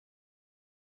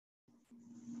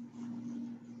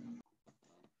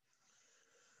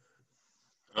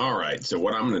All right. So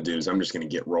what I'm going to do is I'm just going to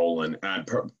get rolling.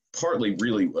 Partly,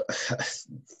 really,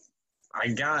 I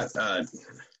got.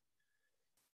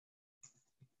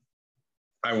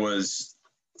 I was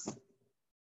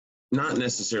not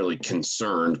necessarily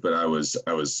concerned, but I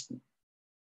was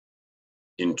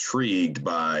intrigued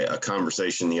by a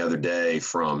conversation the other day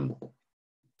from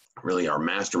really our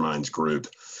masterminds group,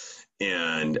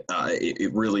 and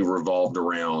it really revolved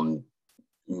around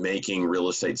making real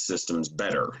estate systems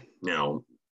better. Now,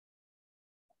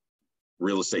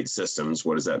 real estate systems,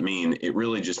 what does that mean? It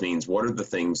really just means what are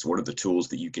the tools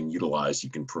that you can utilize,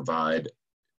 you can provide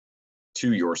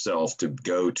to yourself to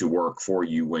go to work for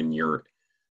you when you're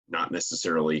not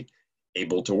necessarily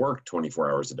able to work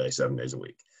 24 hours a day, 7 days a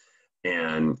week.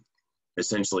 And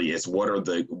essentially it's what are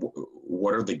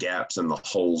the gaps and the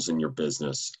holes in your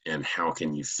business, and how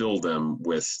can you fill them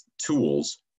with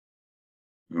tools,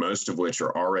 most of which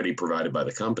are already provided by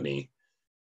the company,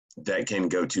 that can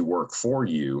go to work for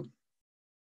you,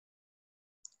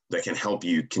 that can help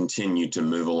you continue to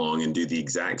move along and do the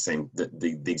exact things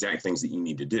that you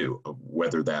need to do,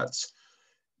 whether that's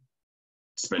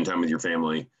spend time with your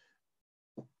family,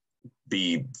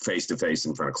 be face-to-face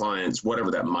in front of clients, whatever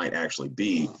that might actually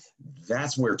be.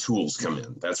 That's where tools come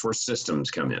in. That's where systems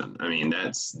come in. I mean,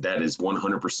 that is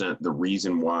 100% the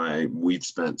reason why we've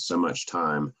spent so much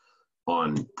time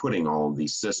on putting all of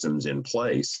these systems in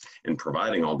place and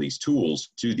providing all these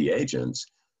tools to the agents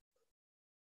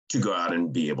to go out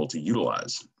and be able to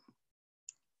utilize.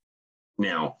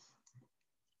 Now,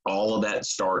 all of that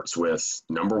starts with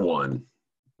number one.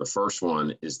 The first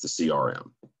one is the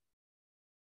CRM.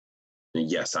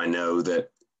 And yes, I know that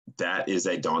is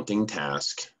a daunting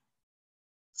task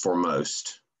for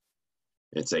most.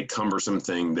 It's a cumbersome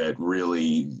thing that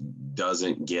really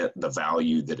doesn't get the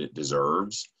value that it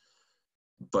deserves.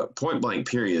 But point blank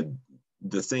period,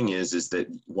 the thing is that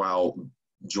while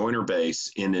Joiner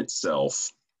Base in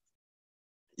itself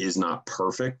is not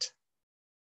perfect,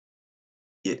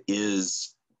 it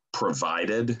is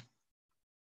provided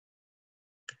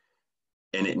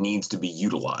and it needs to be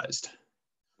utilized.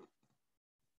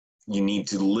 You need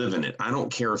to live in it. I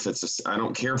don't care if it's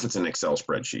an Excel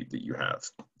spreadsheet that you have.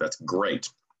 That's great.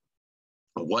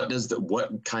 What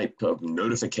type of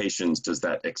notifications does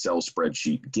that Excel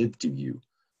spreadsheet give to you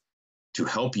to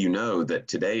help you know that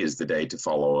today is the day to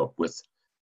follow up with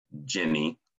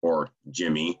Jenny or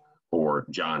Jimmy or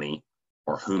Johnny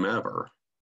or whomever?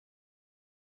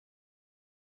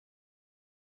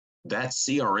 That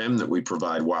CRM that we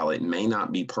provide, while it may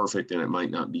not be perfect and it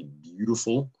might not be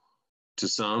beautiful to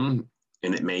some,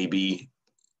 and it may be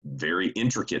very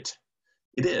intricate,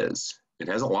 it is. It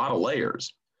has a lot of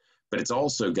layers, but it's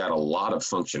also got a lot of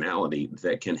functionality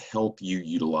that can help you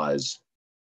utilize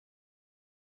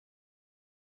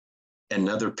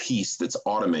another piece that's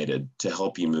automated to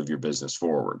help you move your business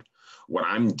forward. What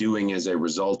I'm doing as a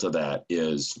result of that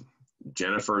is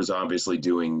Jennifer is obviously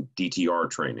doing DTR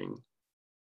training.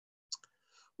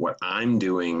 What I'm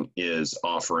doing is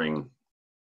offering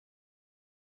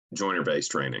Joiner-based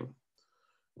training,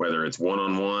 whether it's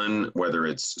one-on-one, whether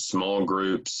it's small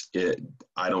groups.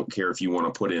 I don't care if you want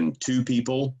to put in 2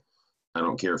 people. I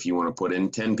don't care if you want to put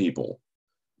in 10 people.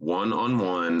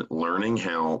 One-on-one, learning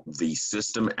how the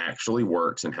system actually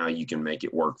works and how you can make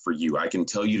it work for you. I can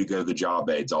tell you to go to the job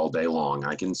aids all day long.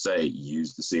 I can say,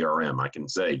 use the CRM. I can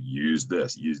say, use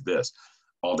this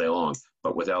all day long.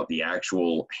 But without the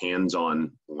actual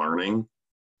hands-on learning,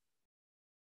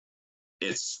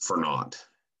 it's for naught.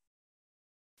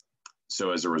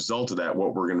 So as a result of that,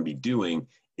 what we're going to be doing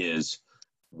is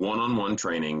one-on-one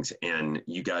trainings, and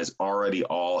you guys already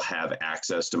all have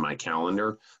access to my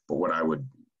calendar. But what I would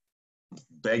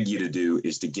beg you to do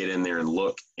is to get in there and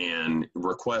look and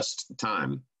request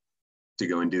time to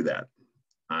go and do that.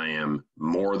 I am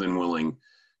more than willing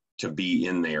to be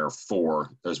in there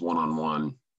for those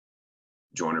one-on-one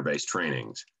Joiner-based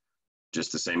trainings.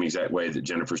 Just the same exact way that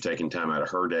Jennifer's taking time out of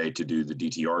her day to do the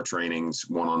DTR trainings,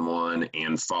 one-on-one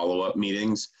and follow-up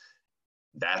meetings.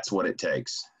 That's what it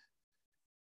takes.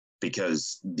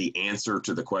 Because the answer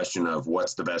to the question of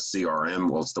what's the best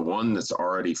CRM, well, it's the one that's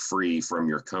already free from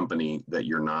your company that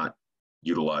you're not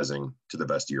utilizing to the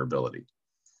best of your ability.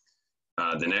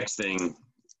 The next thing,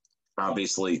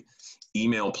 obviously,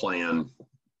 email plan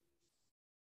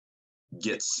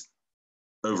gets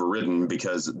overridden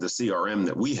because the CRM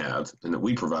that we have and that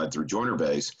we provide through Joiner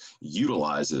Base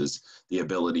utilizes the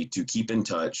ability to keep in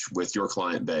touch with your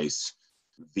client base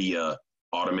via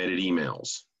automated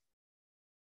emails.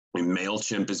 And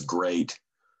MailChimp is great.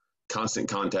 Constant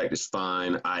Contact is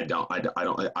fine. I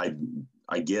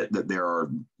get that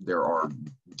there are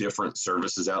different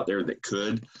services out there that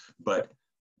could, but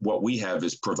what we have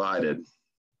is provided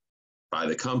by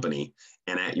the company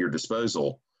and at your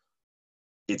disposal.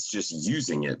 It's just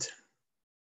using it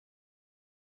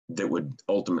that would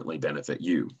ultimately benefit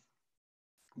you.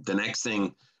 The next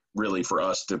thing really for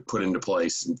us to put into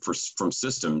place from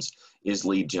systems is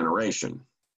lead generation.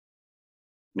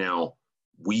 Now,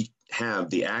 we have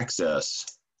the access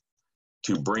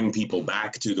to bring people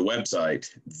back to the website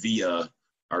via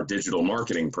our digital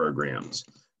marketing programs,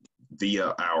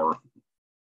 via our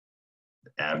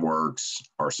AdWorks,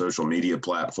 our social media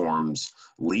platforms.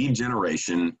 Lead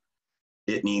generation,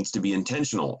 it needs to be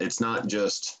intentional. It's not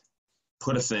just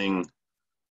put a thing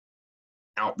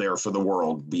out there for the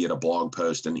world, be it a blog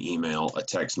post, an email, a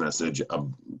text message,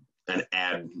 an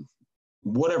ad,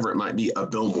 whatever it might be, a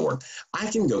billboard.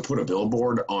 I can go put a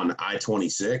billboard on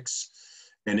I-26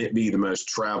 and it be the most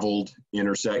traveled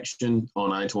intersection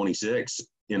on I-26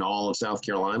 in all of South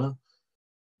Carolina.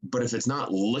 But if it's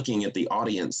not looking at the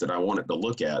audience that I want it to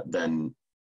look at, then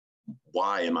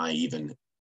why am I even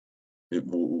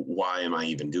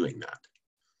doing that?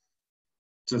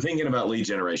 So thinking about lead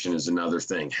generation is another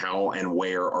thing. How and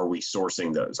where are we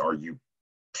sourcing those? Are you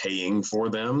paying for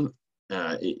them?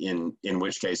 In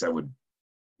which case I would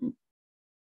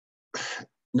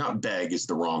not beg is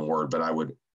the wrong word, but I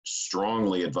would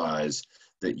strongly advise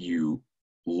that you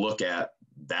look at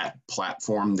that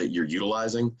platform that you're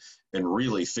utilizing and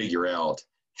really figure out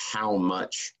how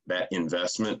much that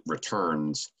investment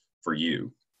returns for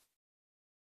you.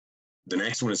 The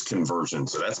next one is conversion.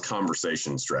 So that's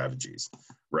conversation strategies,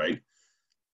 right?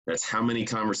 That's how many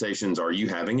conversations are you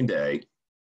having a day?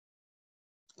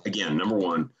 Again, number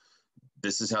one,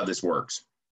 this is how this works.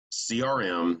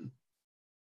 CRM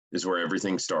is where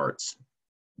everything starts.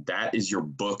 That is your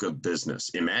book of business.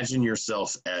 Imagine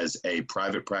yourself as a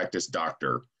private practice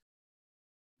doctor.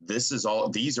 These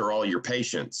are all your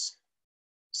patients.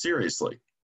 Seriously.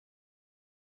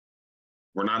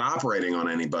 We're not operating on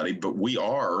anybody, but we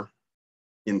are,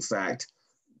 in fact,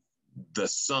 the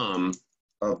sum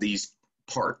of these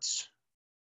parts.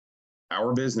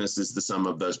 Our business is the sum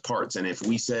of those parts. And if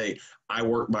we say, I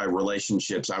work by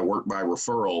relationships, I work by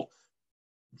referral,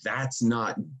 that's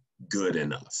not good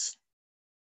enough.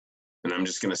 And I'm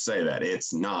just going to say that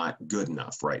it's not good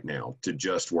enough right now to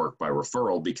just work by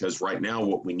referral, because right now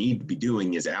what we need to be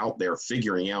doing is out there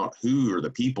figuring out who are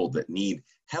the people that need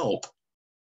help.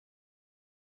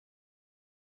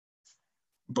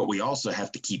 But we also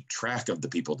have to keep track of the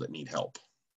people that need help,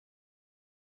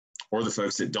 or the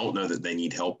folks that don't know that they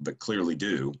need help but clearly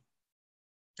do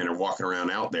and are walking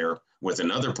around out there with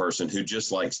another person who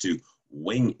just likes to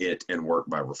wing it and work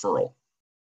by referral.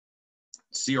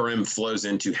 CRM flows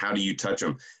into how do you touch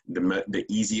them. The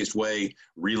easiest way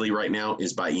really right now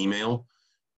is by email,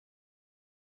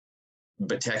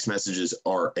 but text messages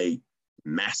are a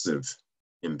massive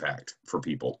impact for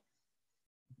people.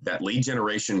 That lead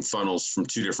generation funnels from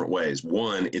two different ways.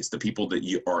 One, it's the people that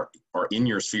you are in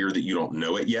your sphere that you don't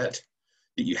know it yet,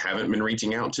 that you haven't been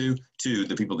reaching out to. Two,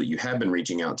 the people that you have been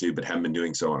reaching out to but haven't been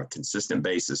doing so on a consistent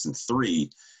basis. And three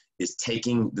is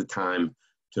taking the time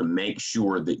to make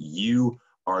sure that you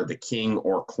are the king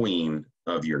or queen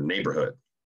of your neighborhood.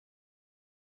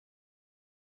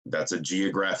 That's a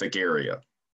geographic area.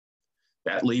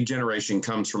 That lead generation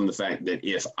comes from the fact that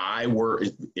if I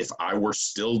were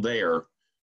still there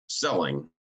selling,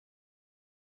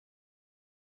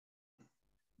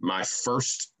 my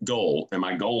first goal, and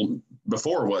my goal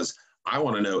before was, I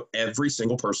want to know every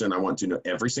single person. I want to know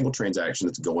every single transaction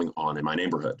that's going on in my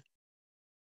neighborhood.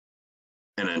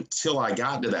 And until I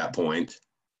got to that point,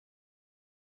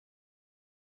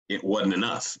 it wasn't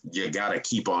enough. You got to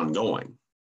keep on going.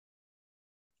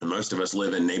 And most of us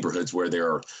live in neighborhoods where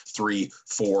there are 300,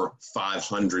 400,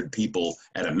 500 people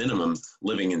at a minimum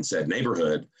living in said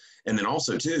neighborhood. And then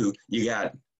also too, you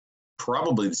got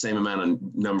probably the same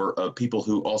number of people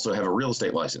who also have a real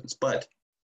estate license, but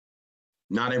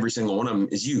not every single one of them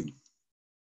is you.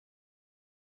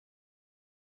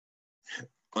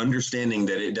 Understanding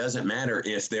that it doesn't matter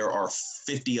if there are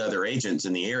 50 other agents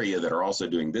in the area that are also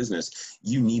doing business,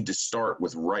 you need to start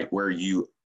with right where you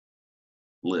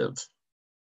live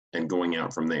and going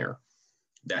out from there.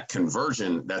 That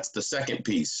conversion, that's the second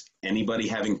piece. Anybody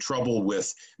having trouble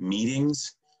with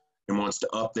meetings and wants to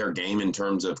up their game in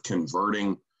terms of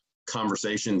converting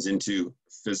conversations into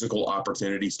physical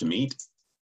opportunities to meet,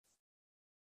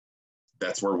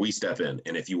 that's where we step in.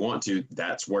 And if you want to,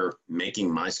 that's where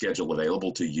making my schedule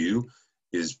available to you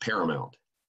is paramount.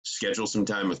 Schedule some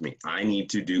time with me. I need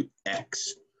to do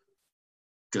X.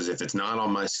 Because if it's not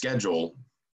on my schedule,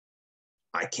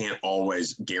 I can't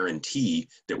always guarantee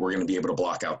that we're going to be able to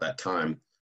block out that time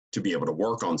to be able to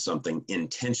work on something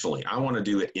intentionally. I want to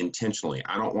do it intentionally.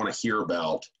 I don't want to hear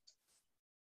about,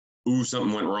 ooh,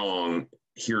 something went wrong.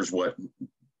 Here's what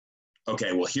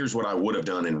I would have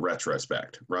done in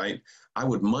retrospect, right? I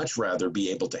would much rather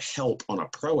be able to help on a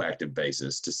proactive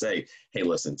basis to say, hey,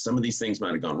 listen, some of these things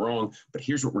might have gone wrong, but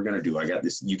here's what we're going to do.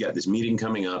 You got this meeting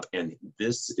coming up, and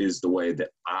this is the way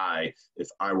that if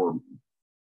I were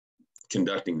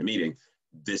conducting the meeting,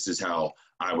 this is how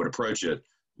I would approach it.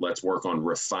 Let's work on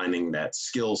refining that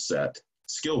skill set,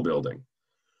 skill building.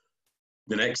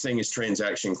 The next thing is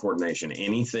transaction coordination.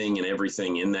 Anything and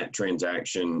everything in that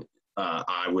transaction,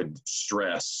 I would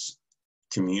stress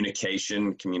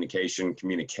communication.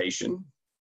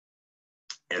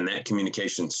 And that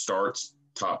communication starts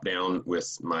top down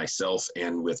with myself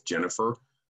and with Jennifer,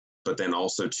 but then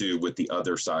also too with the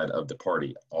other side of the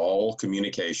party. All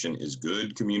communication is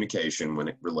good communication when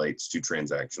it relates to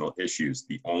transactional issues.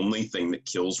 The only thing that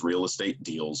kills real estate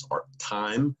deals are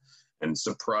time and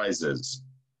surprises.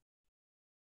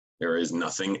 There is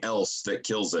nothing else that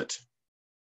kills it.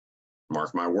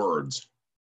 Mark my words.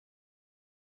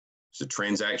 So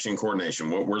transaction coordination,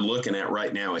 what we're looking at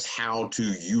right now is how to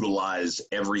utilize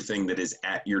everything that is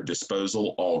at your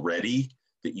disposal already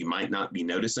that you might not be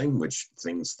noticing, which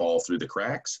things fall through the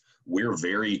cracks. We're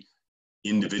very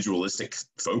individualistic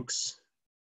folks.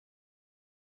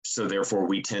 So therefore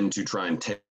we tend to try and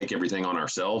take everything on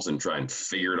ourselves and try and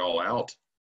figure it all out.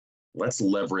 Let's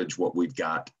leverage what we've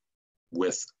got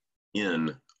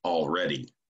within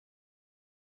already.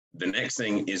 The next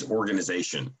thing is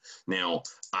organization. Now,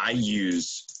 I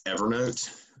use Evernote,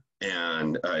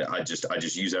 and I just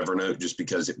use Evernote just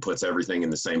because it puts everything in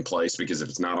the same place, because if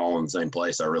it's not all in the same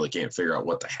place, I really can't figure out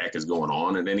what the heck is going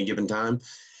on at any given time.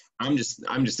 I'm just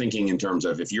thinking in terms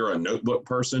of, if you're a notebook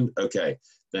person, okay,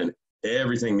 then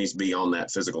everything needs to be on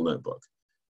that physical notebook.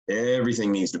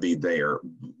 Everything needs to be there.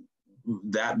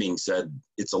 That being said,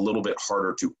 it's a little bit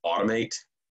harder to automate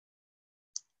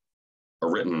a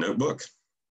written notebook.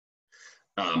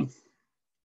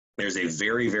 There's a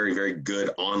very, very, very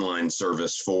good online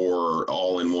service for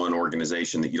all-in-one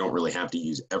organization that you don't really have to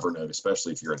use Evernote,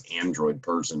 especially if you're an Android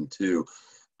person too.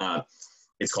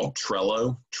 It's called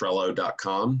Trello,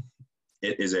 trello.com.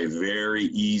 It is a very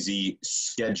easy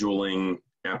scheduling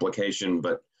application,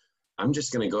 but I'm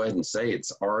just going to go ahead and say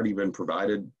it's already been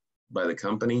provided by the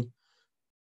company,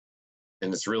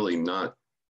 and it's really not,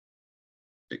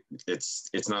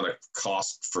 it's not a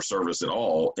cost for service at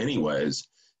all anyways.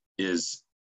 Is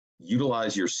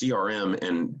utilize your CRM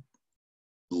and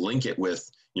link it with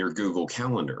your Google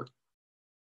Calendar.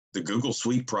 The Google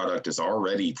Suite product is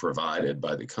already provided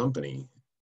by the company.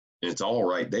 It's all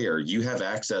right there. You have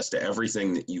access to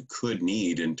everything that you could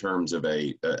need in terms of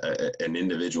an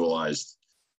individualized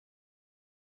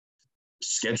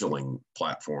scheduling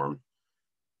platform.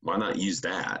 Why not use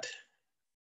that?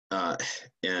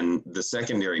 And the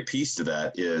secondary piece to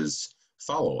that is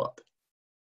follow-up.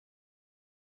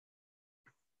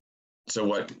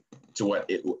 So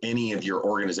any of your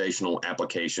organizational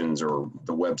applications or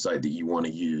the website that you want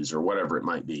to use or whatever it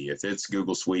might be, if it's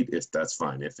Google Suite, that's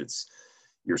fine. If it's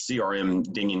your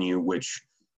CRM dinging you, which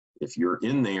if you're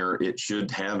in there, it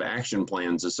should have action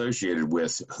plans associated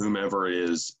with whomever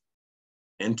is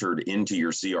entered into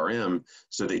your CRM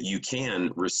so that you can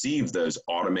receive those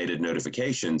automated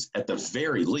notifications at the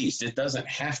very least. It doesn't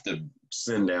have to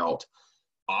send out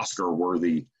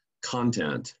Oscar-worthy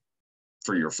content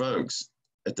for your folks.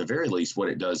 At the very least, what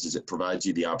it does is it provides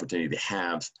you the opportunity to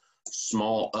have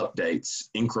small updates,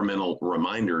 incremental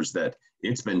reminders that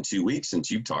it's been 2 weeks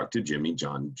since you've talked to Jimmy,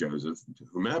 John, Joseph,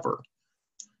 whomever.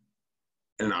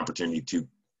 An opportunity to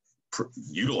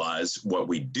utilize what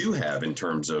we do have in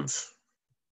terms of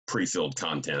pre-filled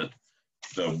content,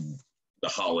 the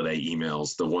holiday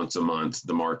emails, the once a month,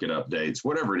 the market updates,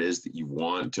 whatever it is that you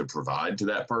want to provide to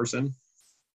that person.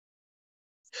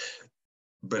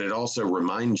 But it also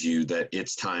reminds you that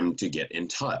it's time to get in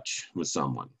touch with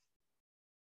someone.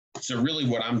 So really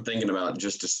what I'm thinking about,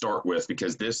 just to start with,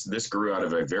 because this grew out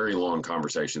of a very long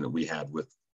conversation that we had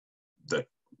with the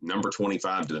number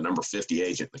 25 to the number 50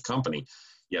 agent in the company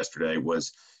yesterday,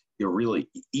 was really,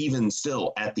 even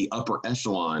still at the upper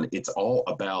echelon, it's all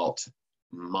about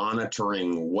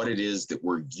monitoring what it is that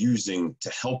we're using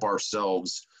to help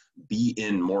ourselves be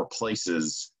in more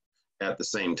places at the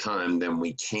same time than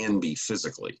we can be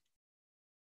physically.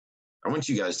 I want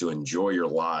you guys to enjoy your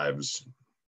lives,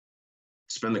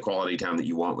 spend the quality time that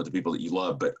you want with the people that you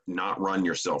love, but not run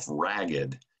yourself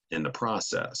ragged in the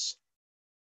process.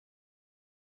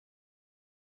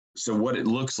 So what it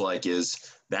looks like is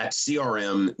that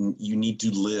CRM, you need to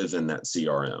live in that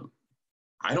CRM.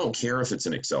 I don't care if it's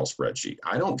an Excel spreadsheet.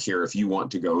 I don't care if you want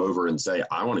to go over and say,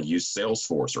 I want to use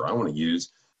Salesforce, or I want to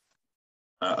use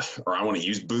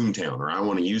Boomtown, or I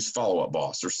want to use Follow Up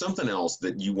Boss, or something else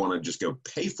that you want to just go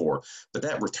pay for. But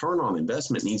that return on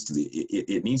investment needs to be,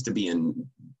 it needs to be in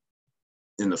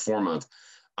the form of,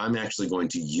 I'm actually going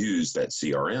to use that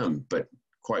CRM. But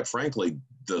quite frankly,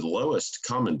 the lowest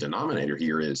common denominator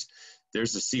here is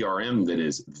there's a CRM that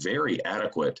is very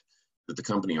adequate that the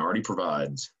company already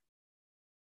provides,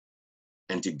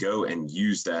 and to go and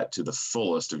use that to the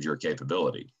fullest of your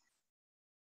capability.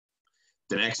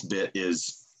 The next bit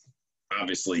is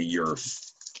obviously your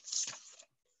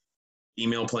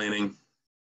email planning.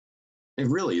 It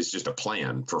really is just a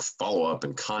plan for follow-up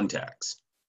and contacts,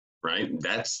 right?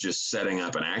 That's just setting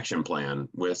up an action plan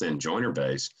within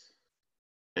Joinerbase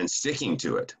and sticking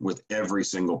to it with every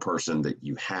single person that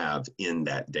you have in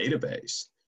that database.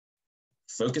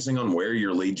 Focusing on where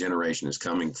your lead generation is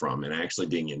coming from and actually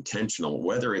being intentional,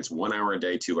 whether it's 1 hour a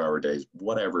day, 2 hour days,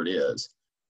 whatever it is,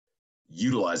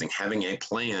 utilizing, having a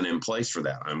plan in place for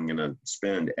that. I'm going to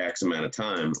spend X amount of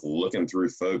time looking through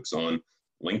folks on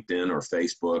LinkedIn or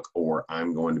Facebook, or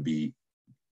I'm going to be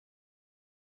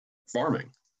farming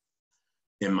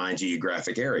in my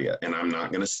geographic area. And I'm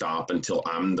not going to stop until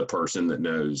I'm the person that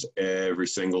knows every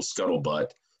single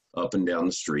scuttlebutt up and down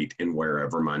the street in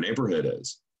wherever my neighborhood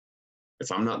is.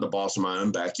 If I'm not the boss of my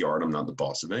own backyard, I'm not the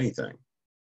boss of anything.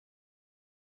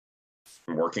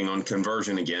 I'm working on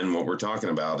conversion again. What we're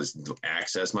talking about is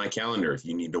access my calendar. If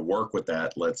you need to work with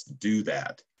that, let's do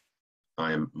that.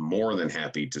 I am more than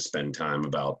happy to spend time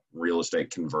about real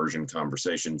estate conversion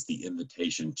conversations, the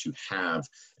invitation to have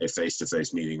a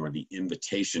face-to-face meeting, or the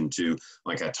invitation to,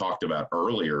 like I talked about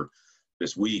earlier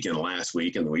this week and last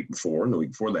week and the week before and the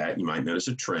week before that, you might notice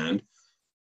a trend.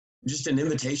 Just an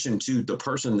invitation to the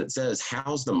person that says,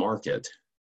 how's the market?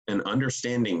 And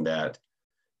understanding that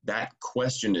that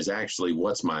question is actually,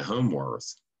 what's my home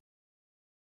worth?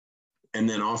 And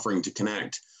then offering to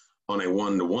connect on a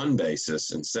one-to-one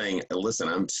basis and saying, listen,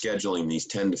 I'm scheduling these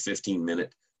 10 to 15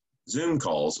 minute Zoom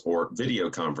calls or video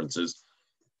conferences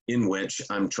in which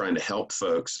I'm trying to help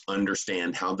folks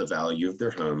understand how the value of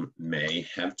their home may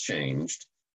have changed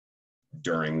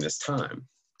during this time.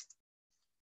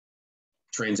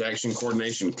 Transaction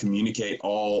coordination, communicate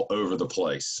all over the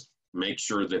place. Make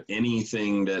sure that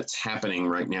anything that's happening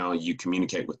right now, you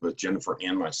communicate with both Jennifer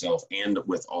and myself and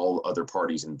with all other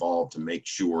parties involved to make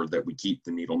sure that we keep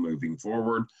the needle moving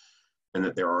forward and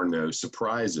that there are no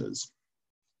surprises.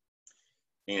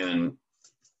 And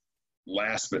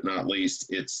last but not least,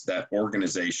 it's that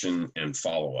organization and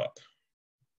follow-up.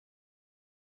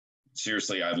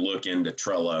 Seriously, I'd look into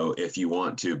Trello if you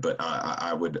want to, but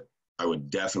I would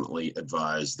definitely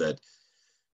advise that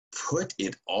put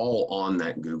it all on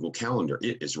that Google Calendar.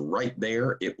 It is right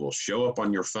there. It will show up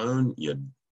on your phone.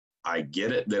 I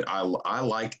get it that I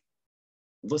like,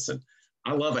 listen,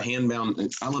 I love a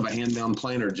hand-bound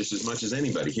planner just as much as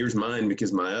anybody. Here's mine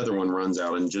because my other one runs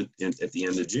out at the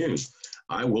end of June.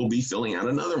 I will be filling out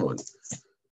another one.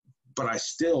 But I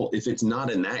still, if it's not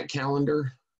in that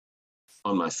calendar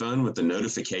on my phone with the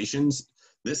notifications,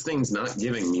 this thing's not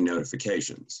giving me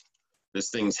notifications. This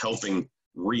thing's helping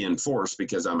reinforce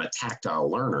because I'm a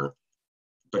tactile learner,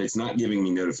 but it's not giving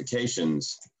me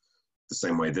notifications the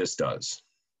same way this does.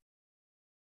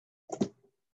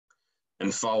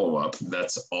 And follow up,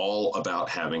 that's all about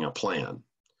having a plan.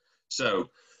 So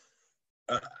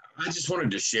I just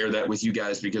wanted to share that with you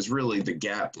guys because really the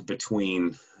gap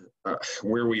between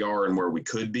where we are and where we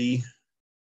could be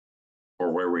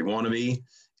or where we want to be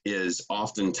is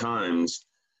oftentimes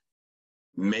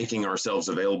making ourselves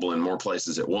available in more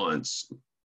places at once,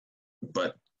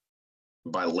 but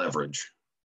by leverage.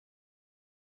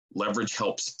 Leverage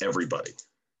helps everybody.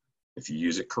 If you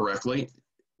use it correctly,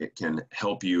 it can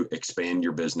help you expand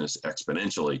your business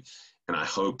exponentially. And I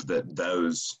hope that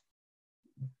those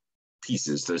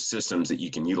pieces, those systems that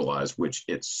you can utilize, which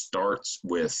it starts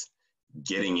with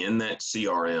getting in that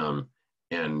CRM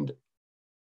and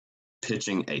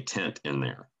pitching a tent in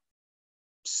there.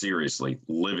 Seriously,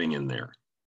 living in there.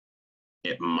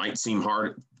 It might seem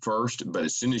hard at first, but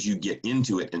as soon as you get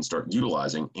into it and start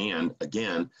utilizing, and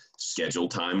again, schedule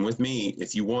time with me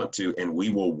if you want to, and we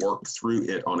will work through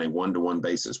it on a one-to-one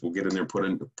basis. We'll get in there, put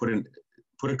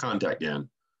a contact in,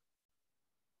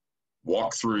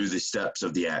 walk through the steps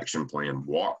of the action plan,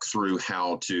 walk through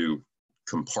how to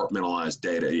compartmentalize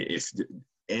data. If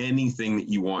anything that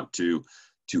you want to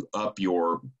up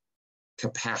your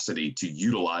capacity to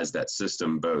utilize that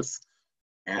system, both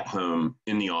at home,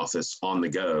 in the office, on the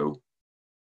go,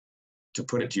 to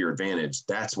put it to your advantage,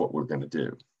 that's what we're going to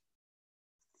do.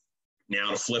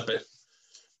 Now to flip it,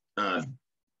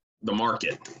 the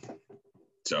market.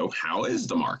 So how is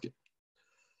the market?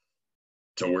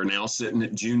 So we're now sitting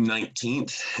at June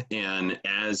 19th, and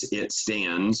as it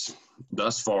stands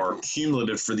thus far,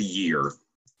 cumulative for the year,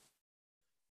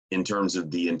 in terms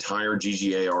of the entire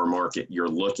GGAR market, you're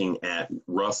looking at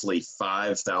roughly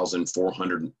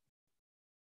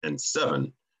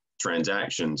 5,407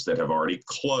 transactions that have already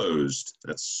closed,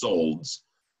 that's solds,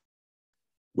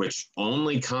 which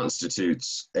only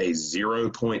constitutes a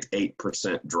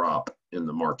 0.8% drop in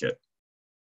the market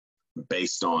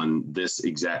based on this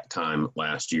exact time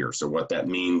last year. So what that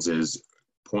means is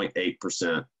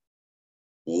 0.8%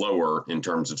 lower in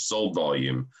terms of sold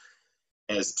volume.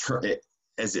 As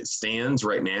it stands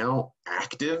right now,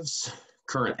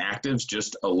 current actives,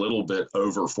 just a little bit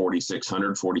over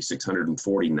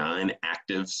 4,649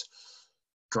 actives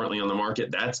currently on the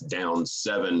market. That's down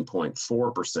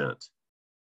 7.4%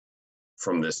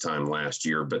 from this time last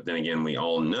year. But then again, we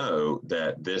all know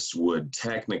that this would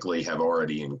technically have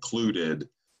already included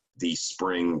the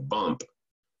spring bump,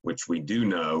 which we do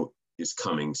know is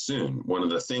coming soon. One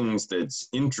of the things that's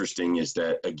interesting is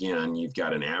that, again, you've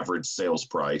got an average sales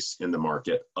price in the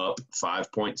market up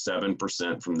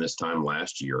 5.7% from this time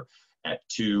last year at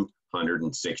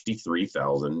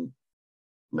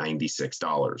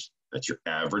 $263,096. That's your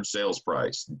average sales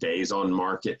price. Days on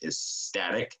market is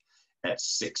static at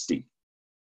 60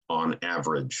 on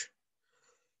average.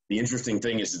 The interesting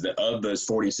thing is that of those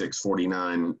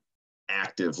 4649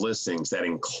 active listings, that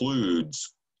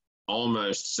includes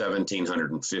almost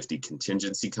 1,750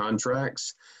 contingency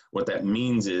contracts. What that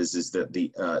means is that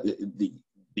the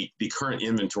current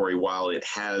inventory, while it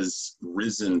has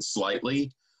risen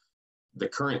slightly, the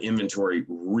current inventory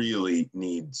really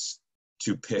needs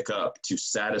to pick up to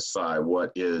satisfy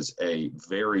what is a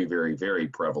very, very, very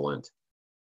prevalent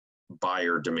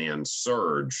buyer demand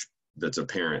surge that's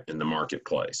apparent in the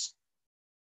marketplace.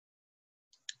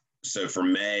 So for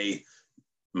May,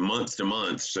 month to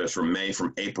month, so from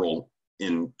April,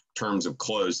 in terms of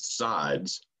closed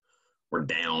sides, we're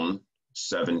down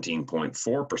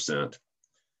 17.4%.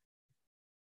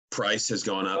 Price has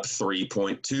gone up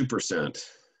 3.2%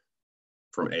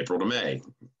 from April to May.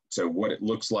 So what it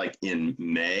looks like in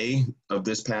May of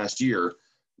this past year,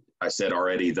 I said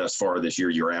already thus far this year,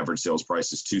 your average sales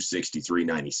price is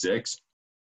 $263.96.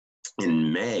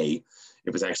 In May,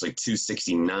 it was actually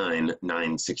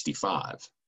 $269,965.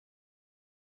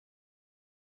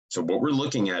 So what we're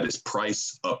looking at is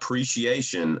price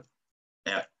appreciation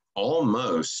at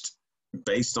almost,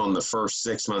 based on the first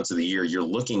 6 months of the year, you're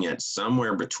looking at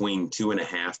somewhere between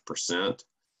 2.5%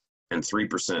 and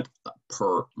 3%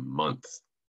 per month.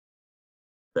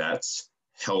 That's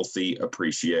healthy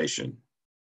appreciation.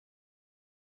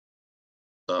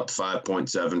 Up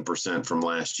 5.7% from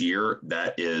last year.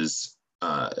 That is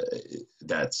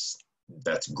that's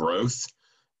growth,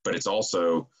 but it's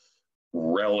also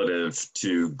relative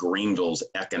to Greenville's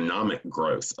economic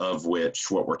growth, of which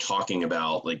what we're talking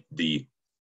about, like the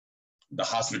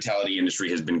hospitality industry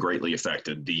has been greatly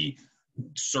affected. The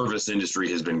service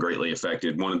industry has been greatly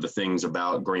affected. One of the things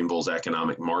about Greenville's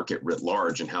economic market writ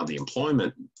large and how the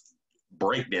employment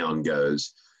breakdown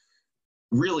goes,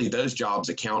 really those jobs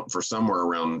account for somewhere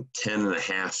around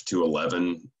 10.5 to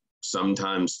 11,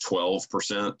 sometimes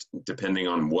 12%, depending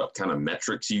on what kind of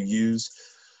metrics you use.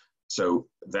 So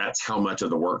that's how much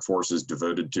of the workforce is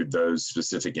devoted to those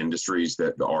specific industries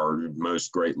that are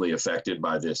most greatly affected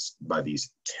by these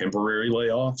temporary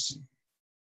layoffs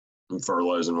and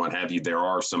furloughs and what have you. There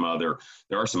are some other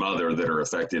that are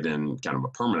affected in kind of a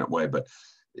permanent way, but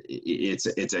it's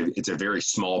a very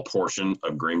small portion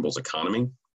of Greenville's economy.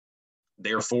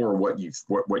 Therefore, what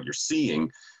you're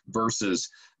seeing versus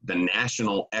the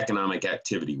national economic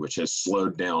activity, which has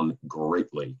slowed down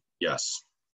greatly, yes,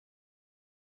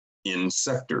 in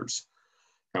sectors.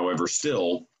 However,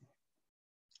 still,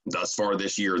 thus far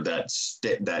this year,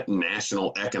 that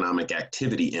National Economic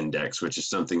Activity Index, which is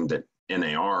something that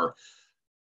NAR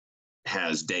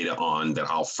has data on that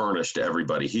I'll furnish to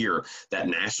everybody here, that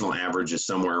national average is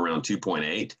somewhere around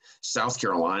 2.8. South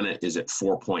Carolina is at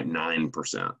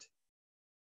 4.9%,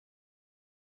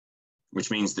 which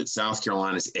means that South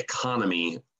Carolina's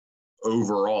economy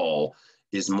overall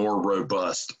is more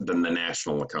robust than the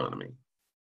national economy.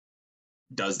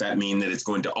 Does that mean that it's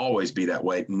going to always be that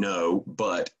way? No,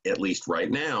 but at least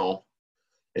right now,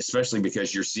 especially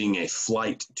because you're seeing a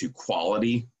flight to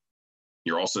quality,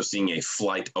 you're also seeing a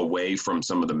flight away from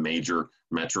some of the major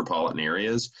metropolitan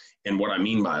areas. And what I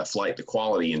mean by a flight to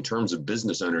quality, in terms of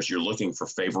business owners, you're looking for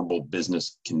favorable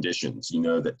business conditions. You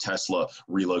know that Tesla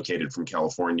relocated from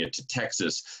California to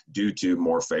Texas due to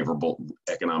more favorable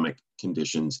economic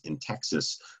conditions in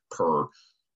Texas per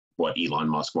what Elon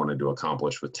Musk wanted to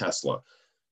accomplish with Tesla.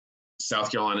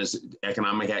 South Carolina's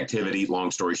economic activity,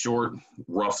 long story short,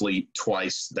 roughly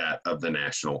twice that of the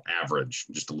national average,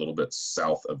 just a little bit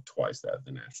south of twice that of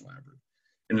the national average.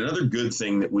 And another good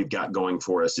thing that we've got going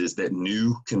for us is that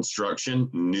new construction,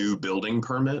 new building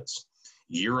permits,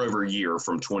 year over year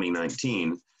from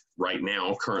 2019, right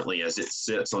now, currently as it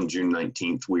sits on June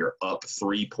 19th, we are up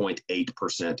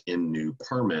 3.8% in new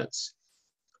permits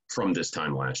from this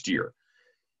time last year.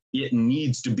 It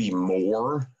needs to be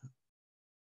more,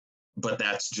 but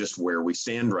that's just where we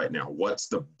stand right now. What's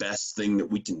the best thing that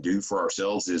we can do for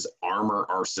ourselves is armor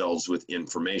ourselves with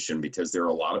information, because there are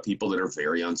a lot of people that are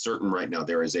very uncertain right now.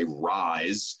 There is a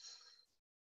rise,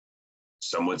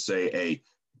 some would say a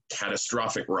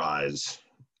catastrophic rise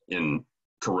in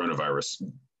coronavirus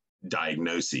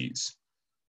diagnoses,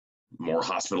 more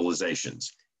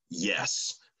hospitalizations.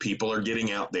 Yes, people are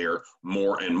getting out there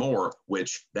more and more,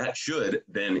 which that should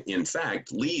then, in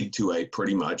fact, lead to a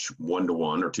pretty much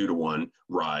 1-to-1 or 2-to-1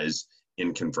 rise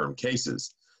in confirmed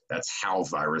cases. That's how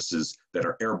viruses that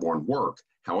are airborne work.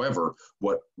 However,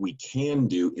 what we can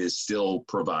do is still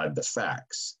provide the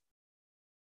facts,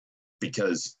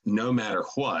 because no matter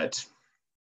what,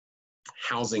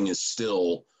 housing is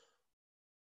still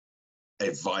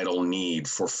a vital need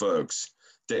for folks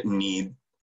that need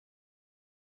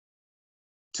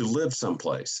to live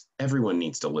someplace. Everyone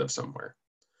needs to live somewhere.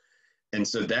 And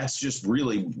so that's just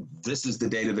really, this is the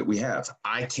data that we have.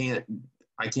 I can't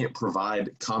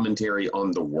provide commentary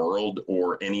on the world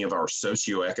or any of our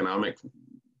socioeconomic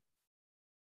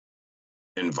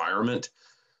environment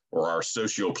or our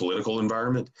socio-political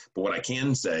environment. But what I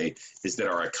can say is that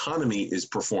our economy is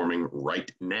performing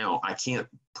right now. I can't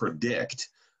predict,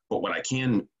 but what I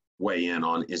can weigh in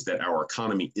on is that our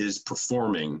economy is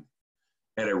performing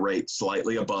at a rate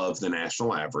slightly above the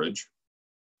national average.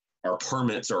 Our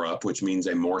permits are up, which means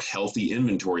a more healthy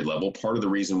inventory level. Part of the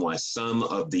reason why some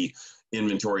of the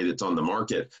inventory that's on the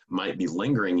market might be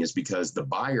lingering is because the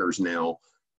buyers now,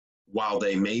 while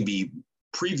they may be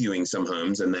previewing some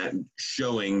homes and that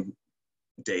showing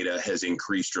data has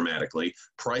increased dramatically,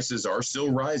 prices are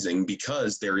still rising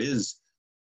because there is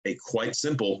a quite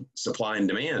simple supply and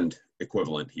demand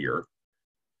equivalent here.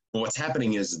 But what's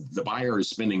happening is the buyer is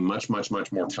spending much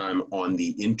more time on the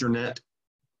internet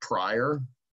prior,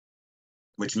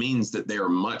 which means that they are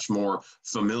much more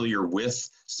familiar with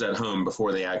said home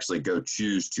before they actually go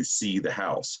choose to see the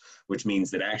house, which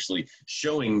means that actually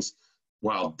showings,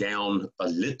 while down a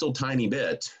little tiny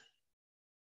bit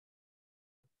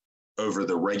over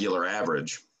the regular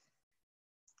average,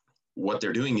 what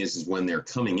they're doing is when they're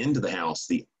coming into the house,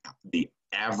 the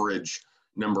average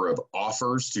number of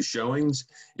offers to showings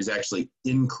is actually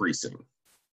increasing,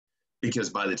 because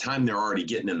by the time they're already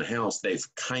getting in the house, they've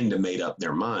kind of made up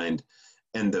their mind,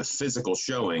 and the physical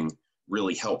showing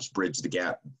really helps bridge the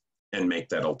gap and make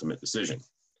that ultimate decision.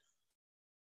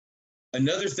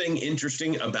 Another thing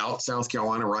interesting about South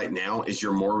Carolina right now is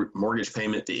your mortgage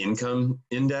payment to income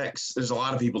index. There's a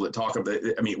lot of people that talk about,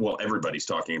 everybody's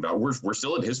talking about, we're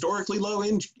still at historically low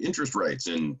interest rates,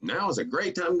 and now is a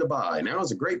great time to buy. Now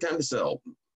is a great time to sell.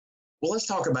 Well, let's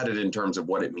talk about it in terms of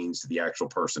what it means to the actual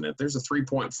person. If there's a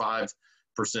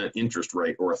 3.5% interest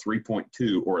rate, or a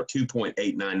 3.2 or a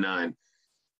 2.899,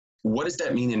 what does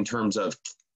that mean in terms of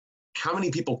how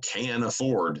many people can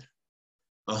afford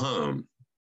a home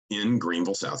in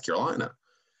Greenville, South Carolina?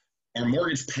 Our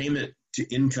mortgage payment to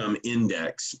income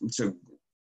index, so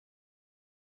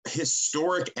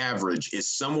historic average is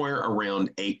somewhere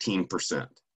around 18%, which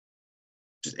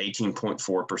is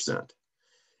 18.4%.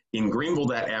 In Greenville,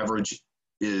 that average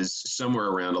is somewhere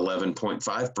around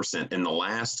 11.5%. In the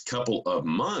last couple of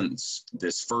months,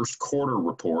 this first quarter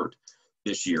report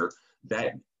this year,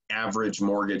 that average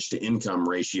mortgage to income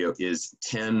ratio is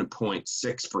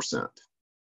 10.6%.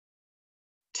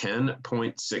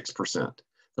 10.6%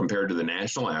 compared to the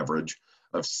national average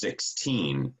of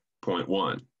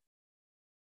 16.1.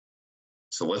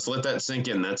 So let's let that sink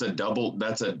in. That's a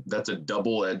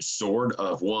double-edged sword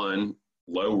of, one,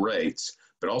 low rates,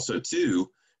 but also two,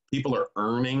 people are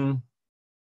earning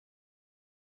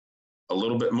a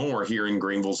little bit more here in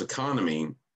Greenville's economy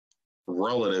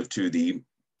relative to the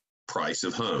price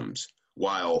of homes.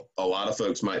 While a lot of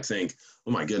folks might think,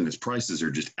 oh my goodness, prices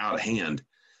are just out of hand.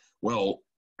 Well,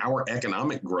 our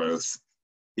economic growth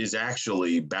is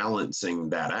actually balancing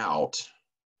that out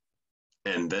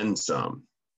and then some.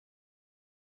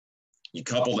 You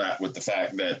couple that with the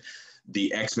fact that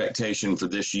the expectation for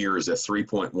this year is a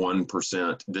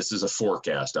 3.1%. This is a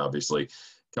forecast, obviously.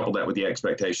 Couple that with the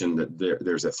expectation that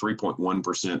there's a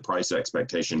 3.1% price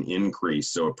expectation increase,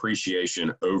 so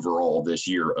appreciation overall this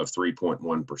year of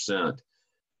 3.1%.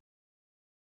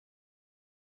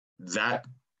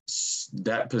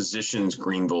 that positions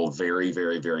Greenville very,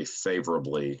 very, very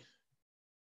favorably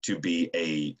to be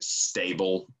a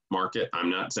stable market. I'm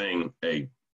not saying a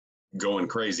going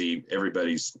crazy,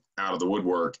 everybody's out of the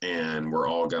woodwork and we're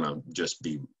all going to just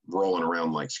be rolling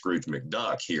around like Scrooge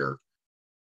McDuck here.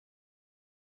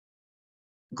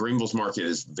 Greenville's market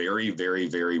is very, very,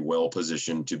 very well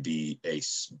positioned to be a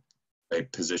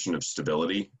position of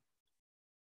stability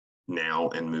now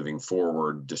and moving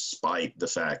forward, despite the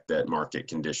fact that market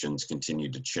conditions continue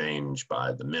to change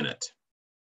by the minute.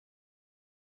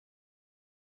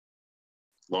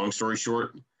 Long story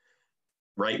short,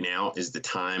 right now is the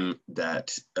time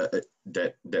that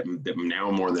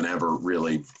now more than ever,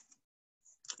 really,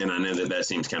 and I know that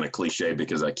seems kind of cliche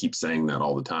because I keep saying that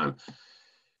all the time,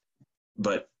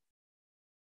 but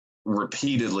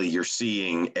repeatedly you're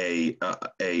seeing a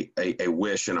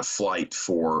wish and a flight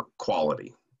for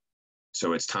quality.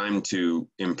 So it's time to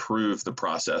improve the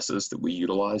processes that we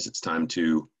utilize. It's time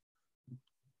to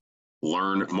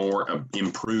learn more,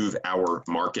 improve our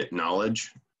market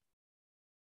knowledge,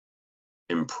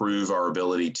 improve our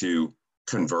ability to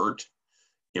convert,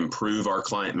 improve our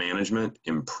client management,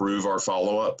 improve our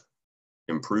follow-up,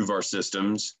 improve our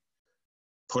systems,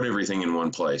 put everything in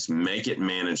one place, make it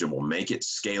manageable, make it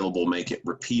scalable, make it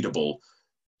repeatable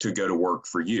to go to work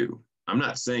for you. I'm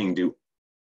not saying do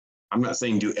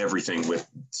everything with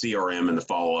CRM and the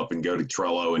follow-up and go to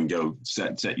Trello and go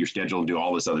set your schedule and do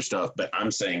all this other stuff, but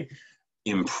I'm saying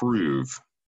improve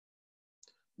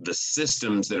the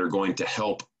systems that are going to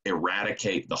help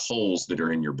eradicate the holes that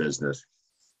are in your business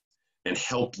and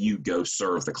help you go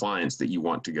serve the clients that you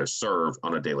want to go serve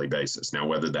on a daily basis. Now,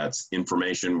 whether that's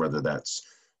information, whether that's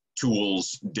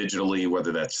tools digitally,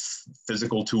 whether that's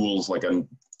physical tools like a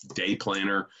day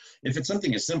planner. If it's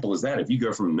something as simple as that, if you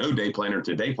go from no day planner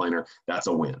to day planner, that's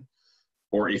a win.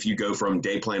 Or if you go from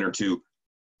day planner to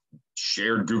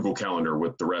shared Google Calendar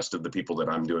with the rest of the people that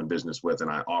I'm doing business with, and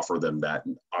I offer them that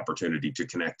opportunity to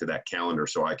connect to that calendar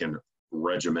so I can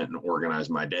regiment and organize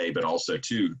my day, but also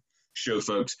to show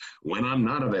folks when I'm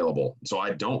not available so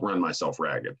I don't run myself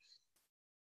ragged.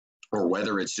 Or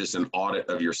whether it's just an audit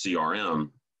of your CRM,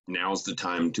 now's the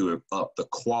time to up the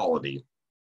quality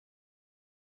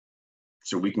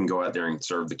so we can go out there and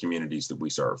serve the communities that we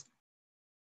serve.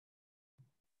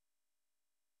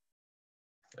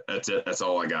 That's it. That's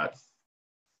all I got.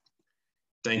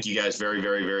 Thank you guys very,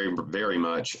 very, very, very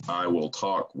much. I will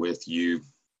talk with you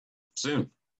soon.